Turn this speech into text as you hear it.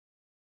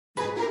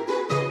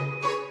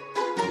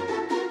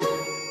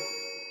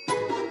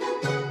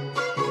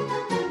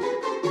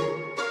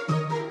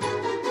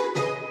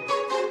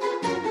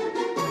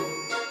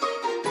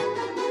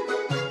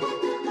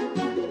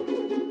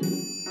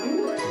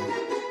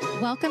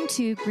Welcome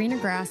to Greener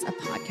Grass, a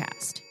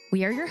podcast.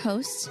 We are your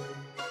hosts,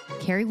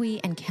 Carrie Wee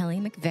and Kelly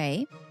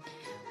McVeigh.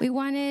 We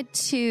wanted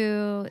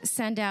to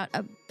send out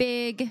a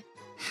big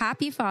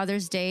happy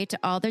Father's Day to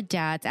all the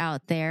dads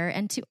out there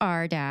and to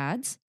our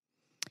dads.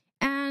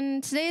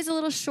 And today is a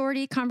little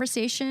shorty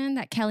conversation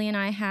that Kelly and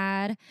I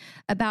had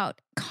about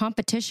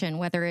competition,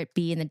 whether it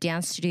be in the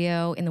dance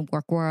studio, in the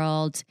work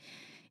world,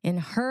 in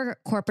her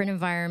corporate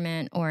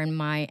environment, or in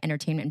my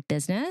entertainment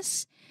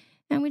business.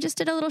 And we just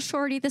did a little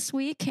shorty this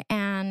week,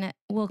 and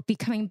we'll be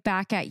coming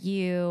back at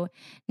you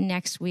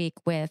next week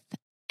with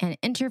an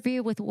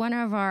interview with one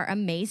of our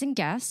amazing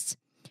guests.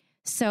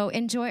 So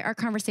enjoy our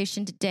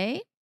conversation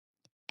today,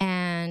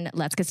 and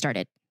let's get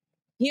started.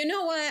 You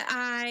know what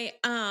I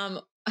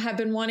have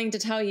been wanting to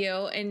tell you,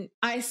 and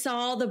I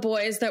saw the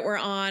boys that were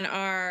on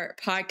our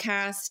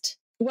podcast.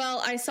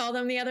 Well, I saw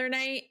them the other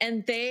night,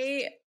 and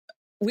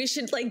we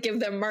should give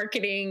them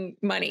marketing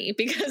money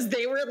because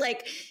they were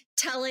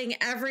telling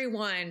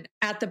everyone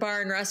at the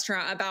bar and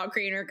restaurant about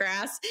Greener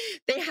Grass.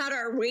 They had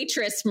our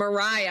waitress,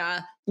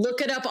 Mariah, look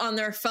it up on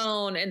their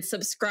phone and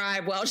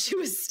subscribe while she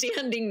was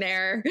standing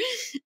there,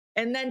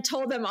 and then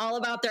told them all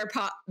about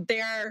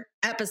their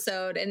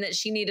episode and that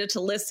she needed to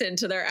listen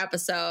to their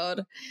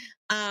episode.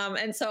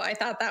 And so I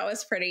thought that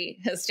was pretty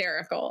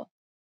hysterical.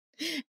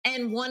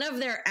 And one of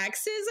their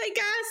exes, I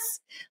guess,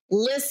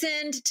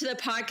 listened to the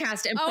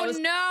podcast and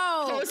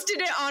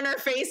posted it on our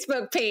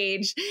Facebook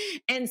page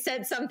and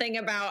said something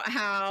about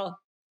how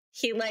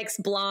he likes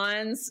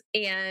blondes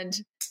and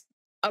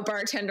a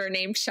bartender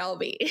named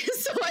Shelby.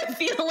 So I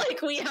feel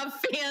like we have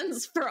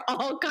fans for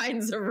all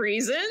kinds of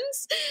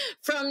reasons,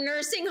 from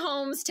nursing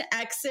homes to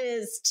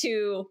exes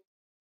to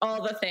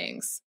all the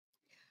things.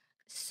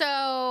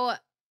 So,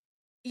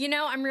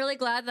 I'm really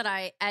glad that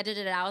I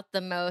edited out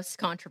the most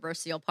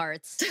controversial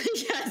parts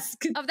yes,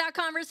 of that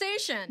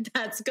conversation.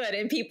 That's good.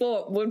 And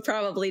people would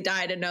probably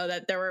die to know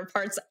that there were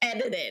parts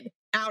edited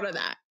out of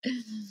that.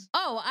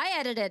 Oh, I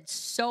edited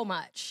so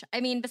much.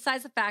 I mean,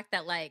 besides the fact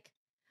that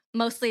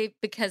mostly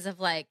because of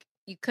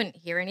you couldn't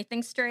hear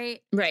anything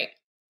straight. Right.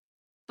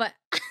 But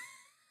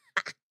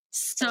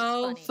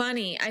so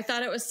funny. I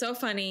thought it was so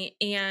funny.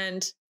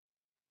 And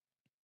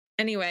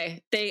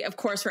anyway, they, of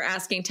course, were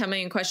asking 10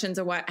 million questions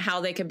of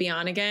how they could be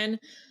on again.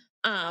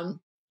 And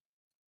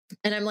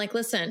I'm like,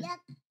 listen,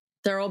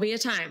 there will be a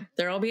time.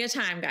 There will be a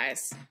time,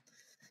 guys.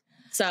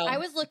 So I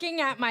was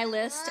looking at my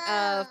list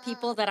of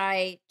people that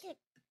I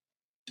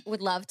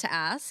would love to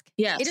ask.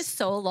 Yes. It is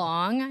so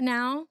long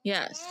now.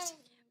 Yes.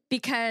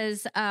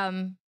 Because,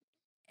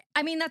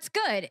 that's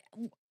good.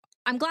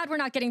 I'm glad we're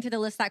not getting through the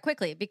list that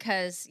quickly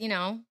because,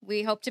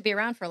 we hope to be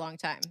around for a long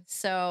time.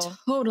 So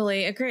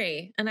totally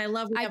agree. And I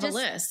love we have a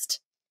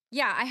list.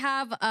 Yeah, I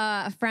have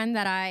a friend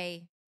that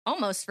I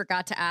almost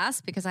forgot to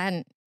ask because I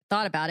hadn't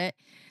thought about it.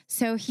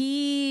 So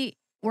he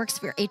works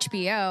for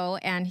HBO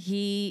and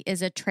he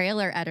is a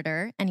trailer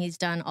editor and he's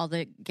done all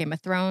the Game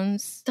of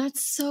Thrones.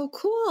 That's so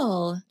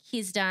cool.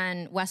 He's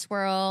done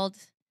Westworld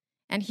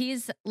and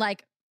he's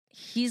like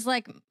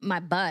my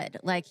bud.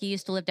 He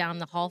used to live down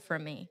the hall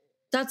from me.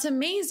 That's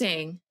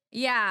amazing.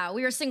 Yeah,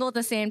 we were single at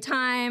the same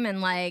time and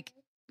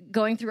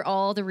going through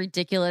all the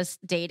ridiculous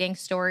dating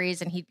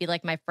stories, and he'd be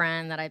my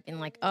friend that I've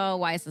been oh,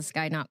 why is this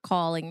guy not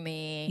calling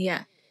me?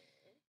 Yeah.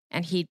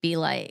 And he'd be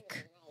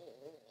like,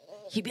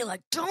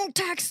 don't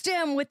text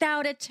him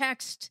without a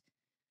text.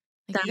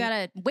 You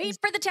gotta wait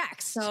for the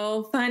text.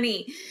 So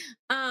funny.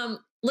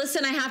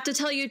 Listen, I have to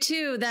tell you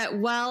too that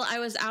while I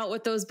was out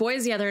with those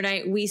boys the other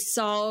night, we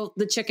saw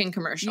the chicken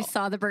commercial. You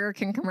saw the Burger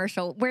King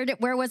commercial.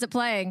 Where was it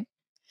playing?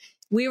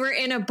 We were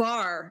in a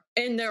bar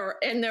and there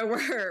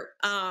were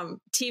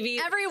TVs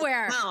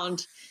everywhere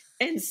around.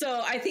 And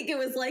so I think it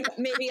was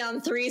maybe on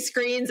 3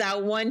 screens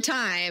at one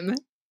time.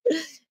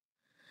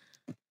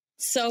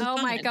 So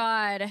fun. My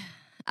God.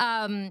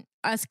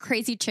 Us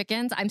crazy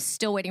chickens. I'm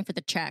still waiting for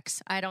the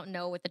checks. I don't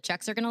know what the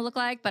checks are going to look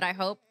like, but I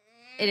hope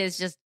it is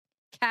just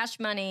cash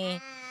money,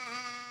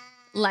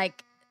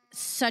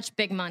 such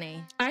big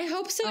money. I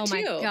hope so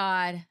too.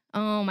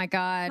 Oh my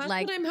God. That's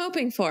what I'm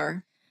hoping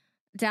for.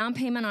 Down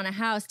payment on a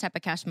house type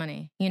of cash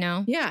money,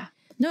 Yeah.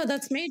 No,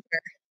 that's major.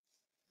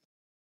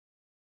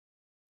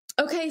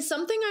 Okay.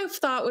 Something I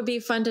thought would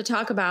be fun to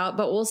talk about,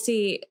 but we'll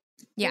see.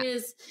 Yeah.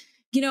 Is,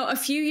 a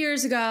few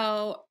years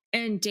ago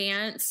in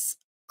dance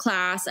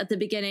class at the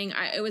beginning,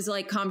 it was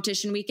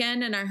competition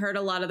weekend. And I heard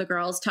a lot of the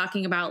girls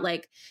talking about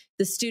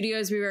the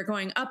studios we were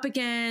going up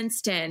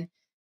against and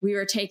we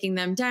were taking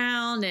them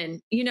down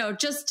and,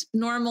 just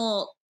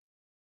normal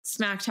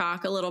smack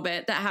talk a little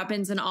bit that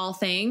happens in all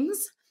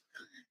things.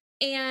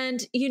 And,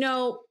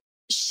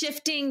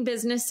 shifting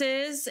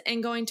businesses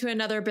and going to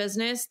another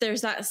business,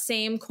 there's that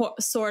same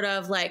sort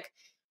of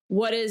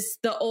what is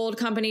the old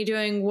company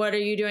doing? What are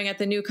you doing at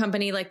the new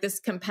company? This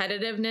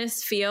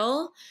competitiveness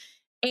feel.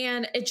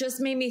 And it just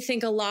made me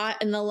think a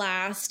lot in the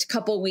last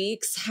couple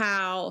weeks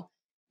how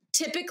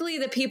typically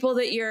the people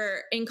that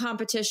you're in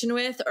competition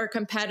with or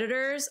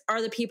competitors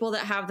are the people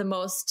that have the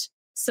most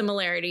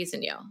similarities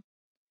in you.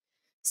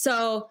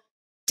 So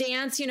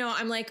dance,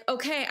 I'm like,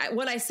 okay,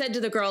 what I said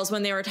to the girls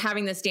when they were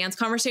having this dance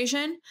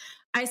conversation,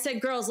 I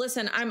said, girls,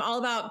 listen, I'm all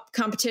about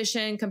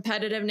competition,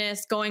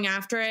 competitiveness, going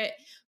after it.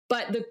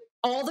 But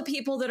all the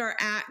people that are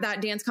at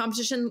that dance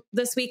competition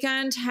this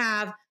weekend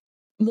have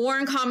more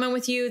in common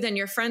with you than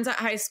your friends at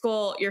high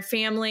school, your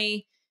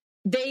family.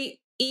 They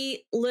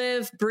eat,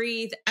 live,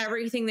 breathe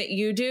everything that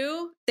you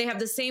do. They have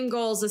the same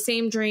goals, the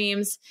same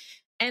dreams.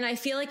 And I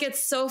feel like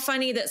it's so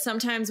funny that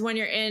sometimes when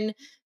you're in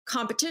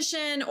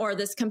competition or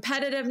this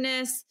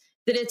competitiveness,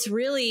 that it's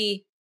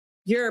really,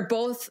 you're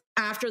both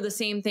after the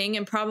same thing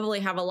and probably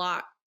have a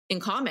lot in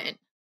common.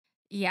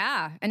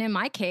 Yeah. And in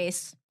my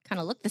case, kind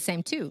of look the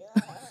same too.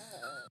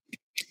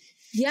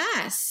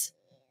 Yes.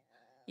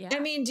 Yeah. I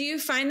mean, do you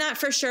find that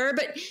for sure?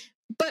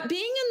 But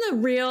being in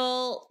the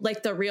real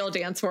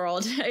dance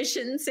world, I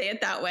shouldn't say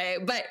it that way,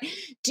 but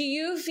do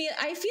you feel,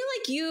 I feel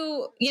like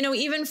you know,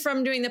 even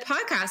from doing the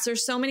podcast,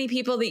 there's so many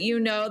people that you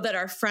know that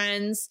are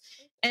friends.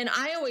 And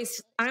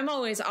I'm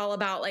always all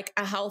about like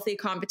a healthy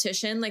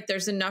competition. Like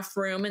there's enough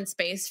room and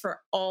space for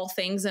all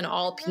things and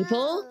all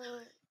people.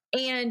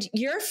 And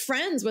you're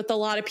friends with a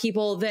lot of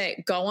people that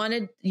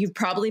you've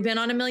probably been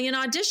on a million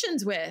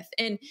auditions with.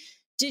 And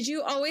did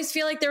you always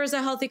feel like there was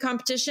a healthy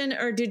competition,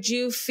 or did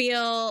you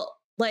feel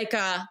like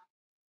a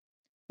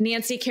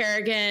Nancy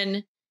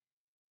Kerrigan,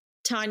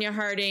 Tanya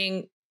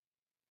Harding?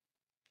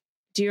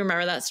 Do you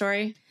remember that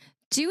story?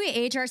 Do we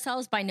age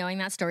ourselves by knowing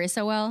that story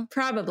so well?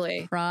 Probably.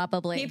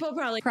 People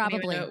probably don't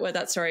even know what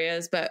that story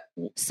is, but.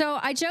 So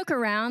I joke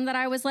around that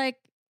I was like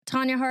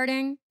Tanya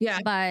Harding. Yeah.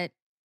 But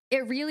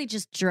it really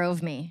just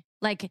drove me.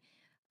 Like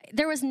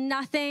there was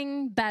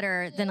nothing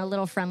better than a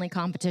little friendly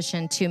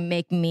competition to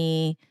make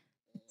me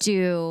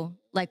do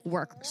like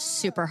work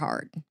super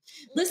hard.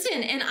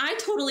 Listen, and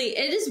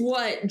it is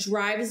what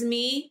drives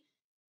me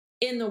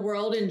in the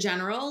world in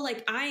general.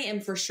 Like I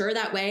am for sure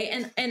that way.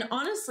 And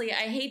honestly,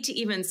 I hate to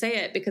even say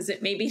it because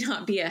it may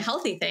not be a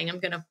healthy thing. I'm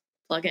going to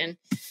plug in.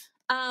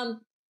 But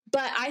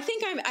I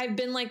think I've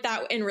been like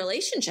that in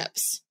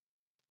relationships.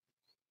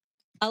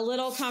 A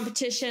little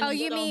competition. Oh,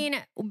 you mean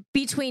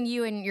between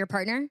you and your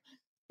partner?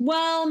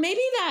 Well,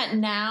 maybe that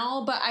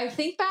now, but I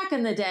think back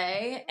in the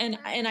day, and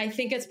I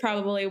think it's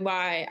probably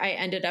why I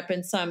ended up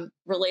in some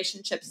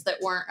relationships that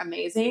weren't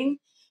amazing.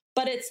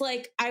 But it's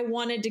like I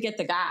wanted to get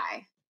the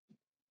guy.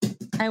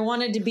 I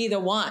wanted to be the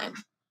one.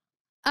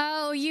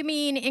 Oh, you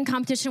mean in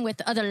competition with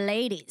other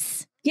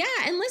ladies? Yeah,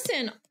 and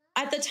listen,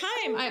 at the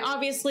time, I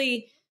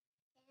obviously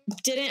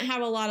didn't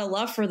have a lot of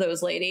love for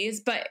those ladies,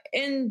 but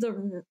in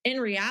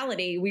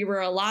reality, we were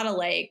a lot of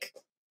like,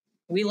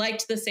 we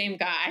liked the same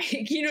guy.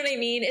 You know what I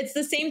mean? It's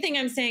the same thing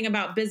I'm saying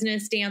about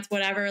business, dance,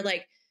 whatever.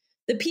 Like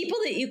the people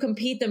that you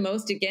compete the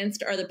most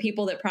against are the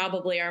people that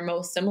probably are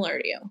most similar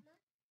to you.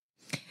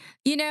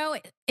 You know,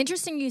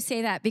 interesting you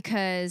say that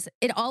because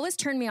it always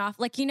turned me off.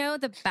 Like, you know,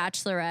 The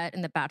Bachelorette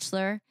and The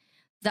Bachelor,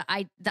 the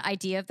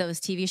idea of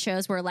those TV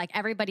shows where like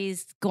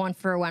everybody's going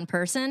for one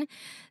person.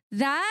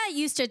 That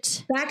used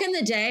to... Back in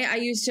the day, I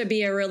used to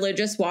be a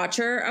religious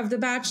watcher of The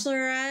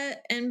Bachelorette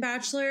and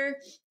Bachelor.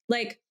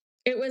 Like,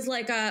 it was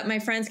like my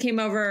friends came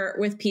over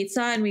with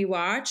pizza and we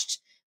watched.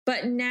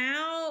 But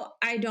now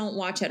I don't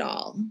watch at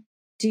all.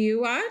 Do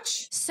you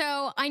watch?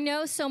 So I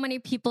know so many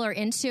people are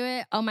into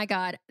it. Oh my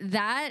God.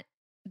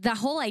 The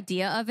whole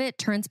idea of it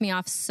turns me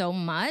off so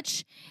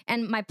much.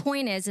 And my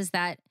point is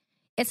that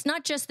it's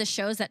not just the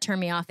shows that turn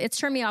me off. It's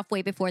turned me off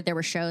way before there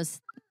were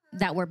shows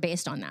that were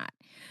based on that.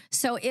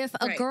 So if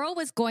a girl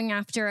was going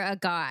after a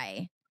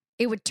guy,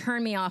 it would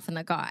turn me off on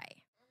the guy.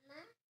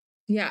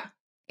 Yeah.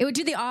 It would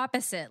do the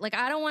opposite. Like,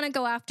 I don't want to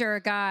go after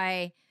a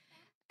guy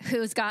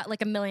who's got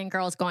like a million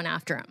girls going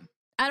after him.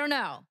 I don't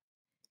know.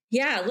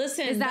 Yeah,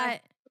 listen. Is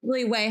that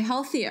really way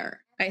healthier,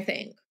 I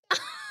think.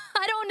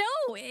 I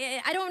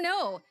don't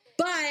know.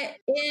 But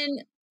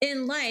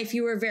in life,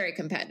 you were very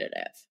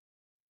competitive.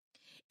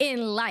 In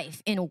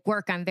life, in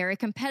work, I'm very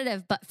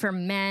competitive. But for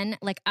men,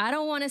 like, I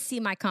don't want to see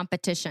my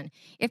competition.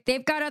 If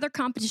they've got other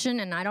competition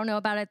and I don't know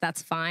about it,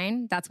 that's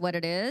fine. That's what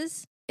it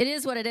is. It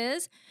is what it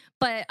is.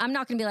 But I'm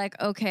not going to be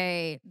like,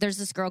 okay, there's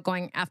this girl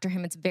going after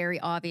him. It's very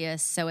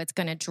obvious. So it's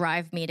going to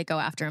drive me to go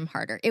after him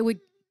harder. It would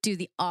do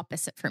the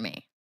opposite for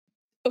me.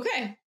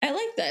 Okay. I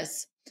like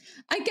this.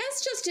 I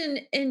guess just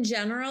in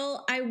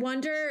general, I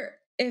wonder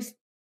if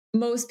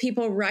most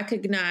people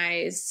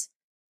recognize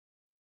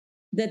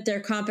that their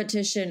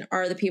competition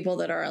are the people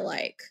that are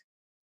alike.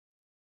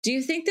 Do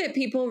you think that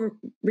people,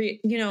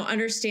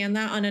 understand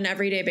that on an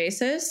everyday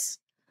basis?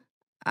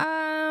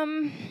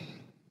 I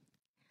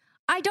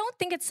don't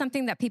think it's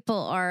something that people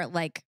are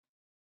like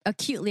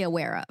acutely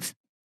aware of.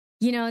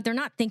 You know, they're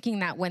not thinking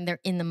that when they're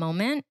in the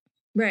moment.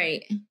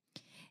 Right.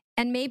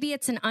 And maybe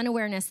it's an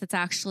unawareness that's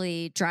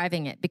actually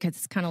driving it because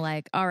it's kind of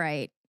like, all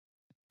right,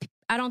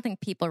 I don't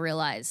think people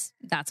realize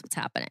that's what's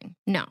happening.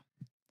 No.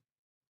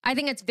 I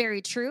think it's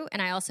very true.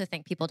 And I also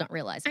think people don't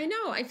realize it. I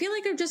know. I feel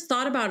like I've just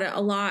thought about it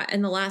a lot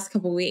in the last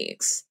couple of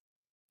weeks.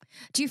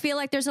 Do you feel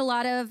like there's a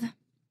lot of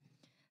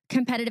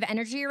competitive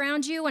energy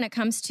around you when it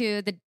comes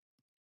to the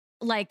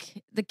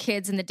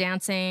kids and the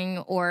dancing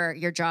or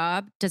your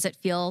job? Does it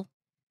feel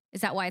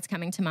Is that why it's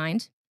coming to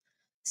mind?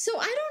 So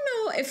I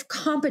don't know if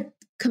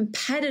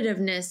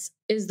competitiveness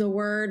is the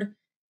word.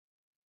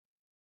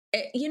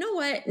 You know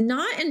what?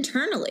 Not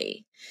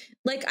internally.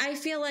 Like, I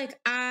feel like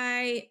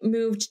I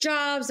moved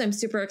jobs. I'm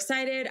super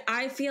excited.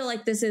 I feel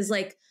like this is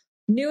like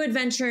new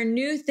adventure,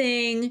 new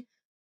thing,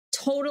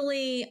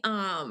 totally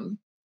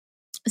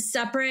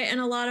separate in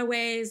a lot of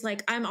ways.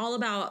 Like, I'm all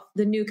about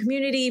the new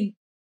community,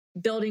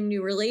 building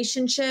new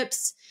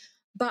relationships.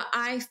 But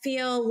I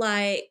feel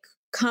like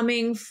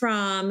coming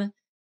from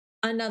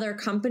another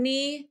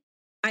company,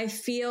 I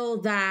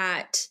feel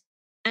that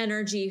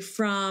energy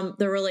from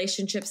the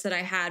relationships that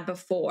I had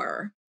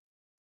before,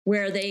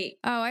 where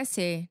Oh, I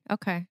see.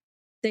 Okay.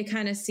 they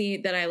kind of see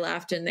that I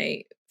left and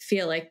they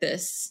feel like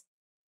this,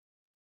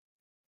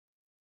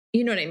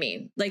 you know what I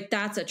mean? Like,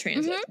 that's a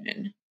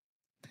transition.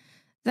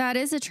 That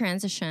is a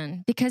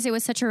transition because it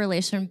was such a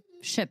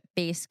relationship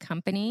based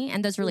company,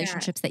 and those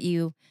relationships that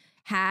you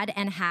had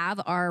and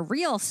have are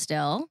real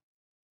still.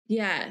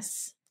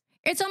 Yes.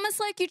 It's almost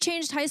like you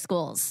changed high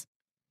schools.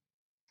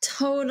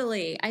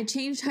 Totally. I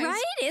changed high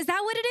Right? Is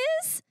that what it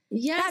is?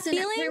 Yes. That And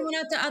feeling? I went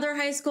out to other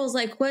high schools,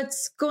 like,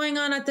 what's going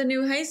on at the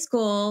new high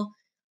school?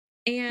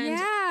 And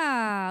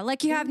yeah,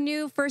 like you have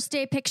new first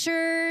day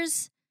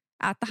pictures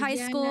at the high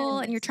school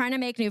and you're trying to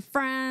make new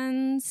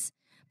friends,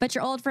 but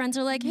your old friends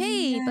are like,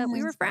 hey, but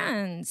we were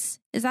friends.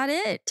 Is that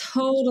it?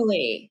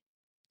 Totally.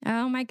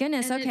 Oh my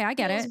goodness. And okay, I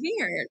get it.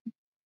 Weird.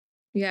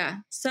 Yeah.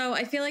 So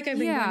I feel like I've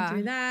been going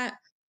through that.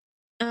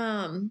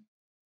 And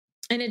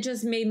it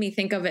just made me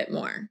think of it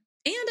more.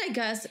 And I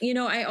guess, you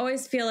know, I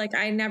always feel like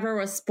I never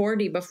was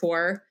sporty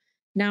before.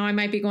 Now I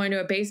might be going to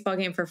a baseball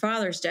game for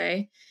Father's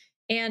Day.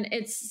 And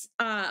it's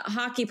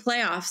hockey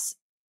playoffs,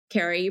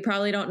 Carrie. You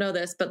probably don't know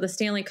this, but the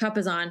Stanley Cup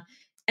is on.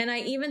 And I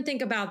even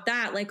think about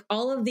that. Like,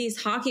 all of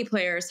these hockey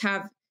players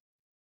have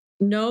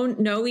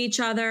know each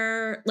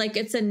other. Like,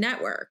 it's a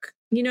network.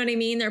 You know what I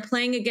mean? They're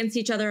playing against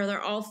each other.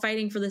 They're all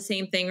fighting for the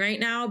same thing right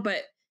now,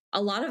 but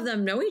a lot of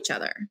them know each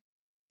other.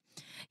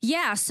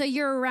 Yeah. So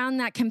you're around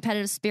that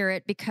competitive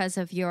spirit because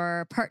of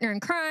your partner in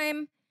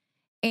crime.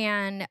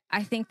 And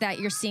I think that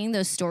you're seeing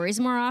those stories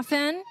more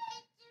often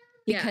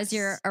because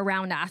you're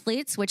around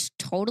athletes, which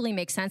totally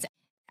makes sense.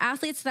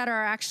 Athletes that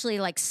are actually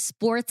like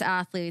sports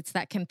athletes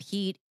that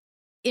compete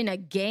in a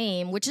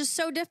game, which is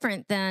so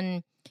different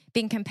than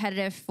being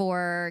competitive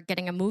for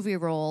getting a movie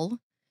role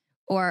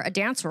or a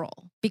dance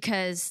role.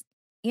 Because,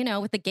 you know,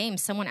 with the game,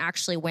 someone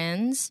actually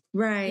wins.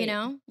 Right. You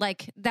know,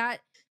 like that.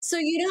 So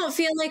you don't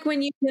feel like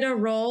when you get a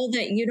role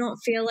that you don't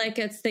feel like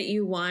it's that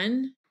you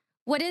won?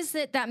 What is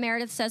it that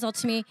Meredith says all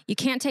to me? You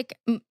can't take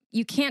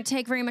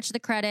very much of the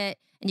credit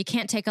and you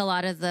can't take a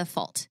lot of the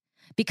fault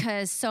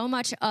because so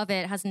much of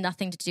it has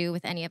nothing to do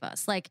with any of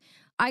us. Like,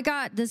 I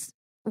got this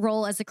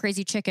role as a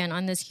crazy chicken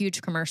on this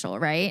huge commercial,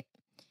 right?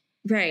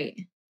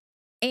 Right.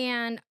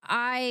 And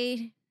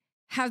I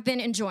have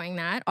been enjoying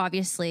that,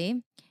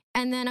 obviously.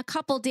 And then a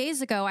couple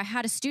days ago, I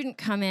had a student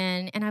come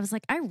in and I was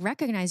like, I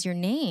recognize your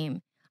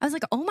name. I was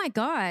like, oh my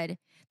God,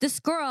 this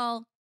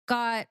girl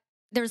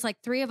there's like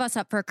 3 of us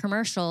up for a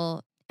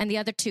commercial and the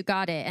other 2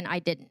 got it and I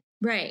didn't.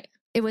 Right.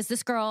 It was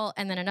this girl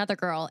and then another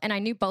girl. And I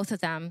knew both of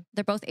them.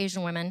 They're both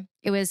Asian women.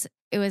 It was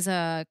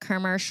a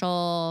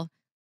commercial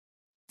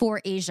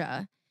for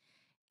Asia.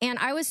 And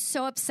I was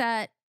so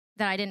upset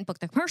that I didn't book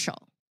the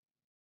commercial.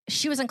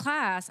 She was in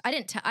class. I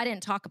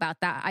didn't talk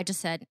about that. I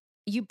just said,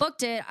 you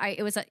booked it.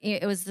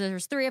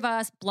 There's 3 of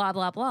us, blah,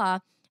 blah, blah.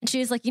 And she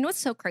was like, you know what's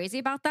so crazy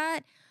about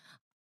that?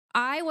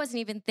 I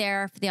wasn't even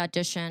there for the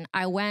audition.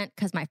 I went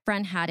because my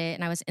friend had it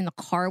and I was in the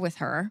car with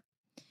her.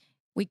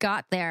 We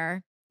got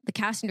there. The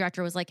casting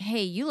director was like,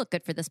 hey, you look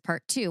good for this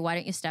part too. Why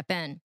don't you step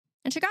in?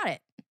 And she got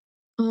it.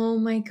 Oh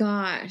my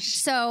gosh.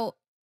 So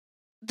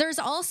there's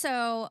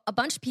also a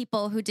bunch of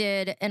people who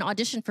did an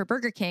audition for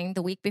Burger King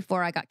the week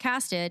before I got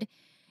casted.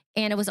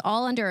 And it was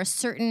all under a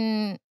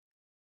certain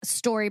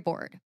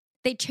storyboard.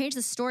 They changed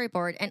the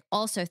storyboard and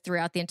also threw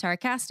out the entire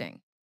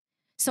casting.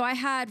 So I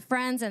had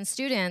friends and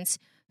students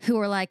who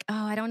were like,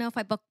 oh, I don't know if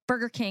I booked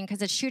Burger King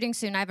because it's shooting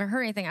soon. I haven't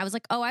heard anything. I was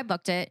like, oh, I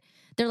booked it.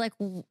 They're like,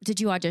 did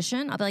you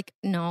audition? I'll be like,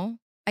 no,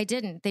 I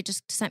didn't. They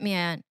just sent me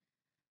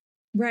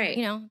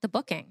the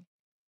booking.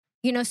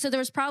 You know, so there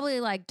was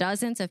probably like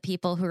dozens of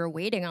people who were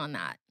waiting on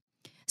that.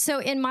 So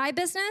in my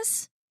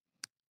business,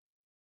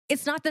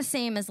 it's not the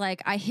same as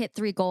like I hit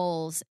 3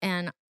 goals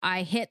and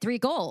I hit 3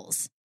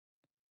 goals.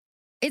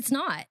 It's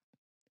not.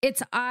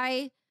 It's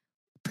I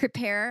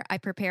prepare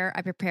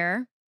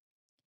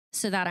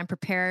so that I'm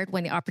prepared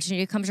when the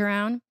opportunity comes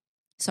around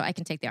so I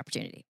can take the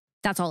opportunity.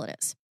 That's all it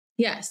is.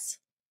 Yes.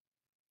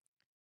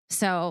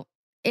 So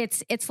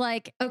it's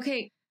like,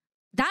 okay,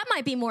 that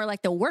might be more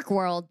like the work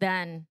world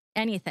than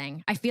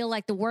anything. I feel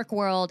like the work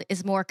world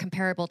is more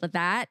comparable to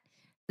that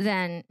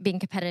than being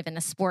competitive in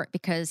a sport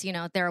because, you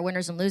know, there are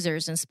winners and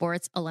losers in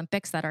sports,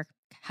 Olympics that are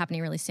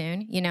happening really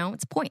soon. You know,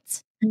 it's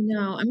points. I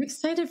know. I'm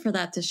excited for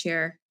that this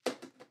year.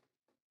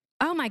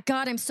 Oh my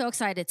God, I'm so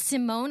excited.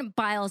 Simone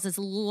Biles is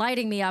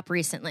lighting me up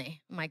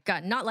recently. Oh my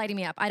God, not lighting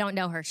me up. I don't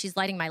know her. She's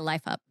lighting my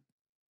life up.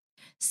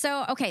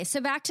 So, okay.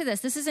 So back to this.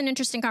 This is an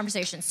interesting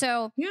conversation.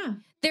 So Yeah.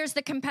 there's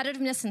the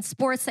competitiveness in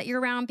sports that you're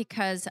around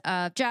because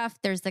of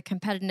Jeff. There's the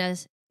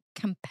competitiveness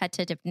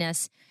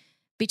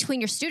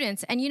between your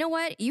students. And you know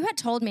what? You had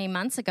told me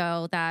months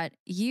ago that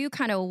you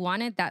kind of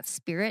wanted that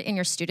spirit in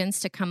your students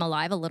to come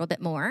alive a little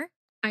bit more.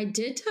 I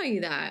did tell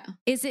you that.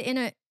 Is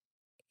it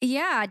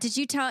yeah. Do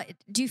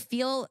you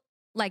feel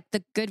like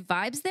the good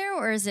vibes there,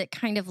 or is it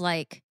kind of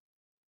like,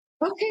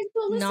 okay,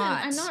 so listen,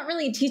 I'm not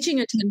really teaching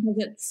a ton because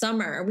it's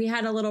summer. We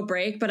had a little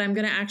break, but I'm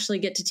going to actually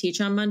get to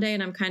teach on Monday,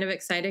 and I'm kind of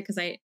excited because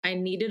I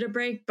needed a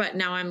break, but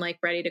now I'm like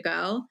ready to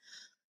go.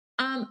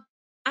 I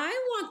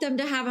want them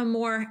to have a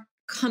more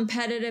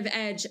competitive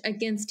edge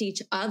against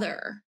each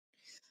other,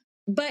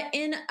 but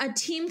in a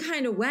team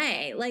kind of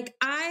way. Like,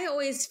 I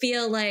always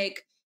feel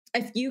like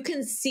if you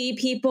can see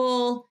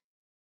people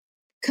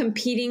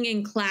competing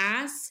in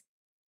class,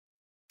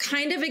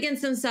 kind of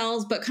against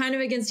themselves, but kind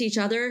of against each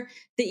other,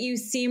 that you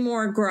see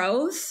more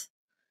growth.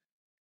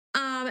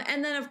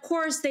 And then of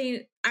course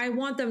I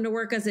want them to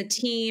work as a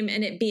team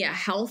and it be a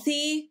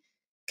healthy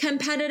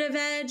competitive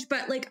edge,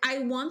 but like, I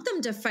want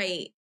them to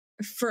fight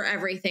for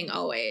everything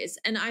always.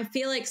 And I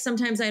feel like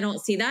sometimes I don't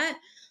see that,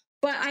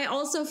 but I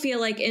also feel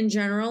like in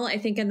general, I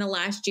think in the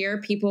last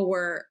year, people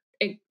were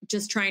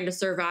just trying to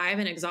survive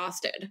and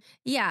exhausted.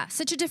 Yeah,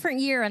 such a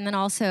different year. And then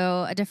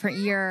also a different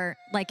year.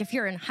 Like if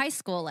you're in high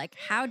school, like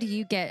how do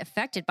you get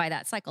affected by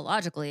that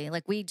psychologically?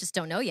 Like we just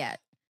don't know yet.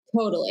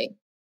 Totally.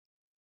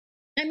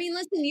 I mean,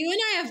 listen, you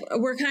and I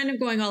we're kind of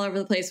going all over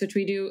the place, which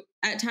we do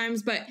at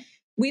times, but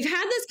we've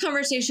had this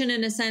conversation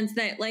in a sense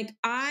that like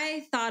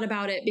I thought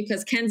about it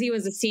because Kenzie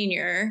was a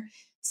senior.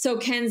 So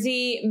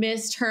Kenzie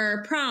missed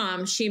her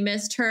prom. She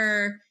missed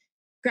her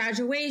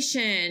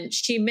graduation.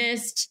 She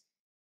missed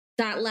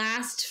that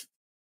last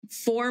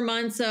 4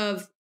 months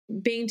of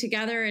being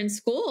together in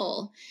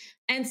school.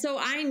 And so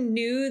I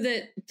knew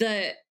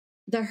that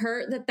the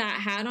hurt that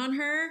had on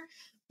her,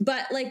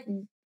 but like,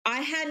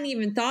 I hadn't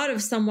even thought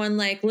of someone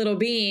like Little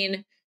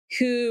Bean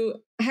who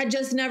had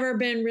just never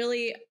been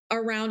really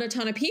around a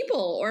ton of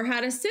people or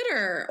had a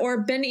sitter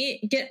or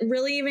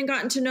really even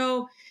gotten to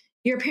know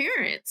your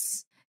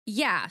parents.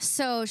 Yeah.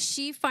 So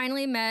she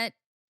finally met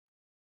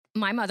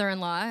my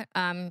mother-in-law,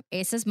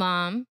 Ace's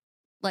mom,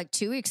 like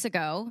 2 weeks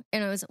ago,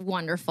 and it was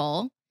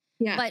wonderful.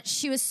 Yeah. But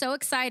she was so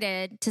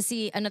excited to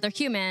see another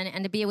human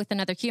and to be with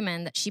another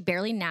human that she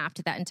barely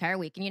napped that entire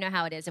week. And you know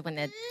how it is when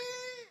the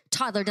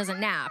toddler doesn't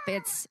nap.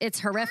 It's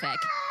horrific.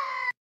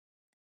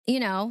 You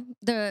know,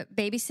 the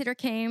babysitter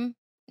came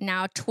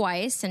now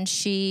twice and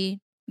she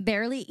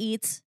barely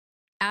eats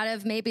out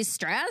of maybe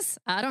stress.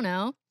 I don't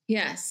know.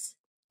 Yes.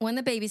 When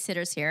the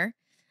babysitter's here.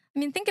 I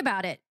mean, think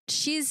about it.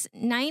 She's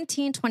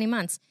 19, 20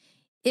 months.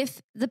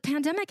 If the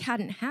pandemic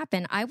hadn't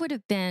happened, I would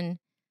have been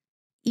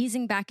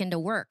easing back into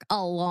work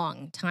a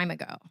long time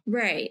ago.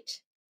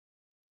 Right.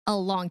 A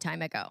long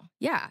time ago.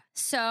 Yeah.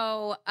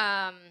 So,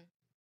 I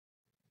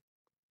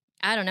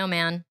don't know,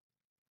 man.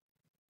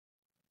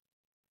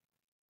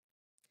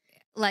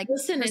 Like,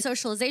 listen, for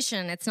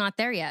socialization, it's not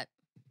there yet.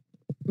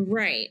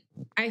 Right.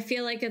 I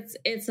feel like it's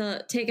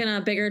taken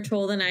a bigger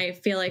toll than I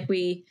feel like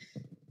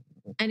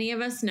any of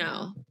us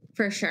know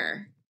for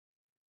sure.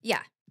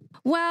 Yeah.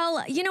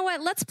 Well, you know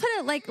what? Let's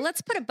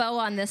put a bow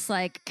on this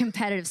like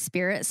competitive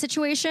spirit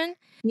situation.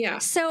 Yeah.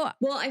 So,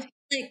 well, I feel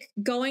like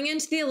going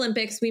into the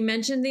Olympics, we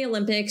mentioned the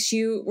Olympics.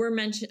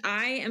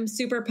 I am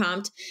super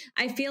pumped.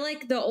 I feel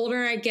like the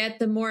older I get,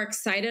 the more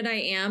excited I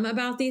am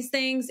about these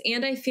things.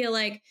 And I feel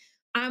like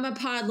I'm a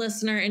pod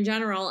listener in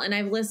general, and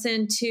I've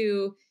listened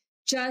to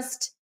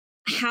just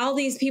how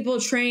these people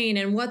train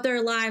and what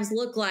their lives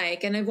look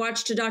like. And I've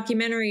watched a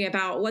documentary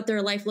about what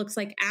their life looks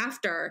like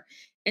after.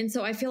 And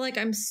so I feel like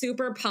I'm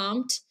super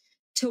pumped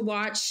to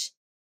watch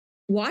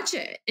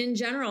it in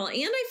general. And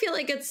I feel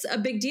like it's a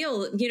big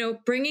deal, you know,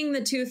 bringing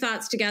the two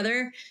thoughts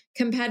together,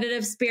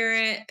 competitive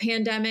spirit,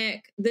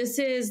 pandemic. This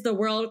is the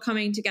world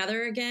coming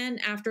together again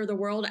after the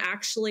world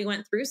actually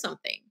went through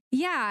something.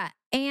 Yeah.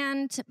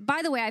 And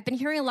by the way, I've been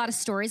hearing a lot of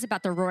stories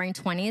about the Roaring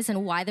 20s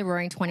and why the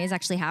Roaring 20s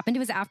actually happened. It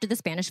was after the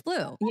Spanish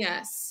flu.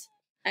 Yes.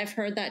 I've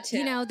heard that too.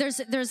 You know, there's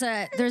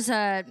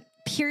a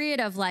period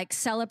of like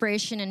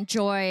celebration and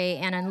joy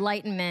and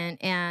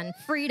enlightenment and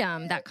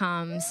freedom that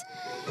comes.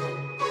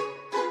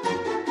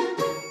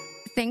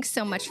 Thanks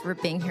so much for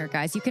being here,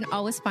 guys. You can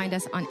always find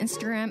us on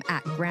Instagram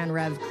at Grand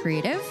Rev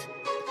Creative.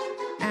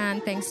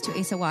 And thanks to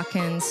Asa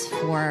Watkins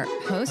for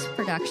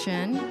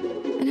post-production.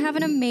 And have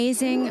an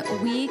amazing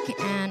week.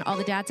 And all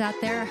the dads out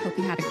there, I hope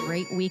you had a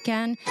great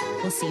weekend.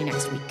 We'll see you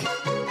next week.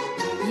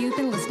 You've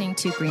been listening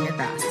to Greener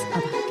Grass,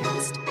 a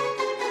podcast.